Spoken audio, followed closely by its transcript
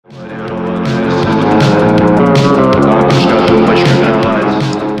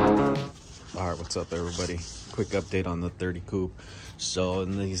quick update on the 30 Coupe. So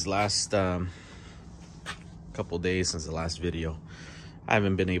in these last couple days since the last video, I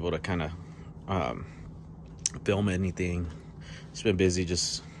haven't been able to kind of film anything. It's been busy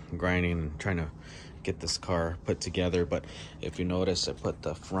just grinding and trying to get this car put together. But if you notice, I put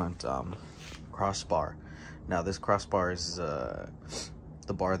the front crossbar. Now this crossbar is the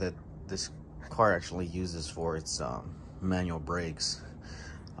bar that this car actually uses for its manual brakes.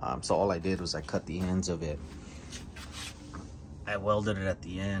 So all I did was I cut the ends of it. I welded it at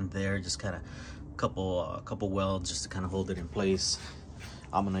the end there, just kind of couple welds just to kind of hold it in place.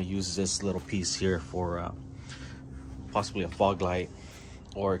 I'm gonna use this little piece here for possibly a fog light,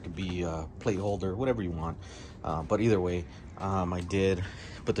 or it could be a plate holder, whatever you want. But either way, I did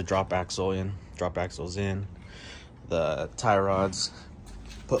put the drop axles in, the tie rods,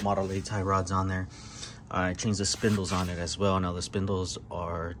 put Model A tie rods on there. I changed the spindles on it as well. Now the spindles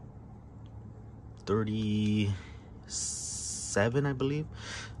are 37, I believe.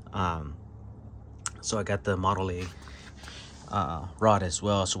 So I got the Model A rod as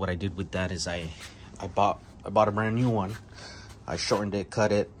well. So what I did with that is I bought a brand new one. I shortened it,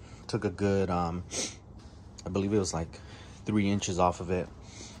 cut it, took a good I believe it was like 3 inches off of it,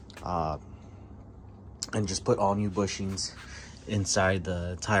 and just put all new bushings inside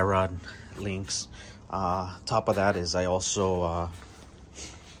the tie rod links. Top of that is I also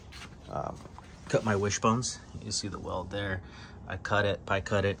cut my wishbones. You see the weld there. I cut it, pie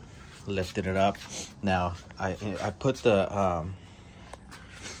cut it, lifted it up. Now I put the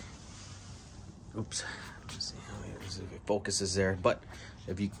oops, let's see if it focuses there. But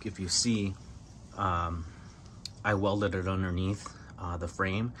if you see, I welded it underneath the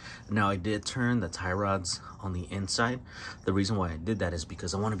frame. Now I did turn the tie rods on the inside. The reason why I did that is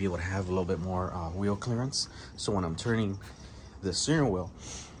because I want to be able to have a little bit more wheel clearance. So when I'm turning the steering wheel,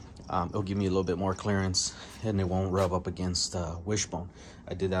 it'll give me a little bit more clearance and it won't rub up against the wishbone.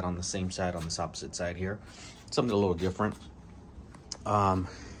 I did that on the same side, on this opposite side here. Something a little different. The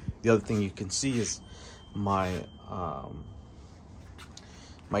other thing you can see is my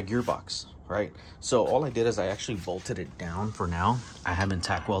my gearbox, right? So all I did is I actually bolted it down for now. I haven't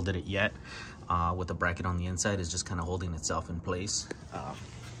tack welded it yet. With the bracket on the inside is just kind of holding itself in place.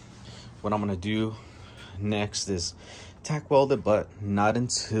 What I'm gonna do next is tack weld it, but not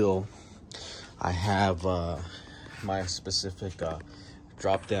until I have my specific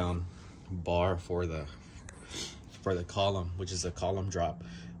drop down bar for the column, which is a column drop.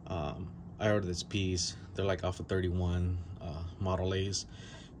 I ordered this piece. They're like off of 31 Model A's.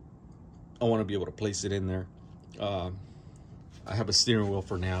 I want to be able to place it in there. I have a steering wheel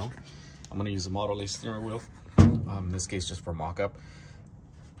for now. I'm going to use a Model A steering wheel, in this case just for mock-up.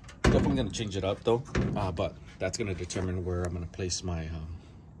 Definitely going to change it up though, but that's going to determine where I'm going to place my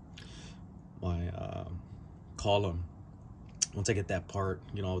column. Once I get that part,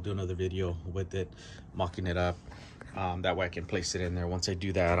 you know, I'll do another video with it, mocking it up. That way I can place it in there. Once I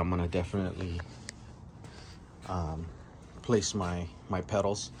do that, I'm going to definitely place my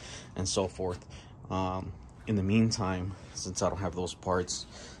pedals and so forth. In the meantime, since I don't have those parts,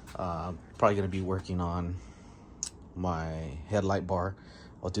 probably going to be working on my headlight bar.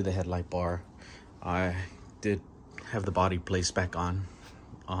 I'll do the headlight bar. I did have the body placed back on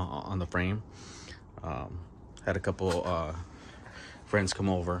the frame. Had a couple friends come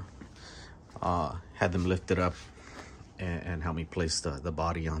over, had them lift it up and help me place the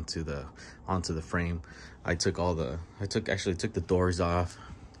body onto the frame. I actually took the doors off,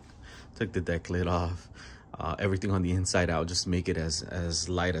 took the deck lid off, everything on the inside out, just to make it as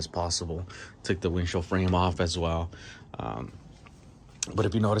light as possible. Took the windshield frame off as well. But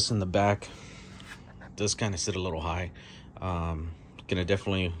if you notice in the back, it does kind of sit a little high. Gonna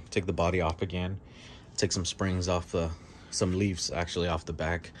definitely take the body off again, take some springs off some leaves actually off the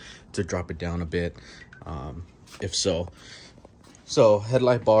back to drop it down a bit, if so. So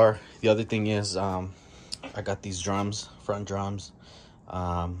headlight bar. The other thing is, I got these drums, front drums.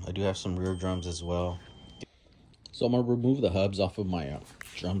 I do have some rear drums as well. So I'm gonna remove the hubs off of my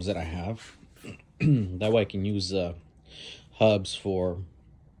drums that I have. That way I can use hubs for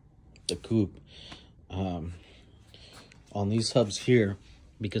the coupe. On these hubs here,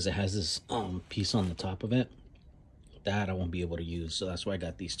 because it has this piece on the top of it, that I won't be able to use. So that's why I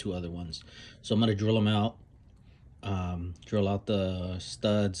got these 2 other ones. So I'm gonna drill them out, drill out the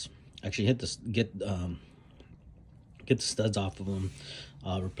studs. Actually get the studs off of them,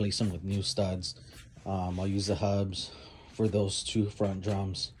 replace them with new studs. I'll use the hubs for those 2 front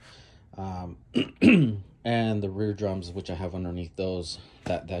drums, and the rear drums, which I have underneath those,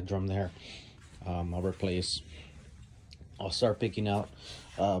 that drum there, I'll replace. I'll start picking out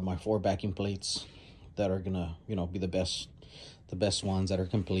my 4 backing plates that are gonna, you know, be the best ones that are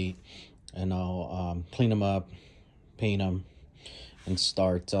complete. And I'll clean them up, paint them, and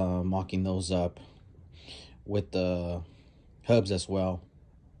start mocking those up with the hubs as well.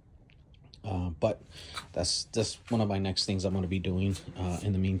 But that's just one of my next things I'm going to be doing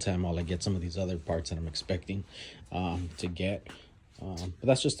in the meantime, while I get some of these other parts that I'm expecting to get. But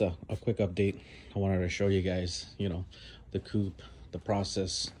that's just a quick update. I wanted to show you guys, you know, the coupe, the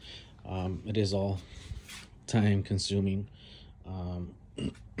process. It is all time consuming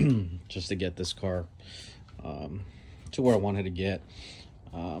just to get this car to where I wanted to get.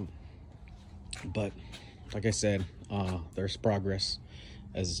 But like I said, there's progress,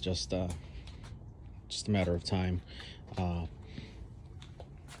 as just a matter of time.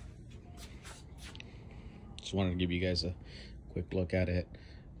 Just wanted to give you guys a quick look at it.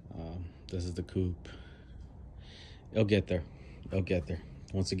 This is the coupe. It'll get there. It'll get there.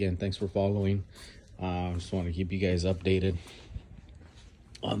 Once again, thanks for following. Just want to keep you guys updated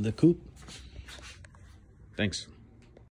on the coupe. Thanks.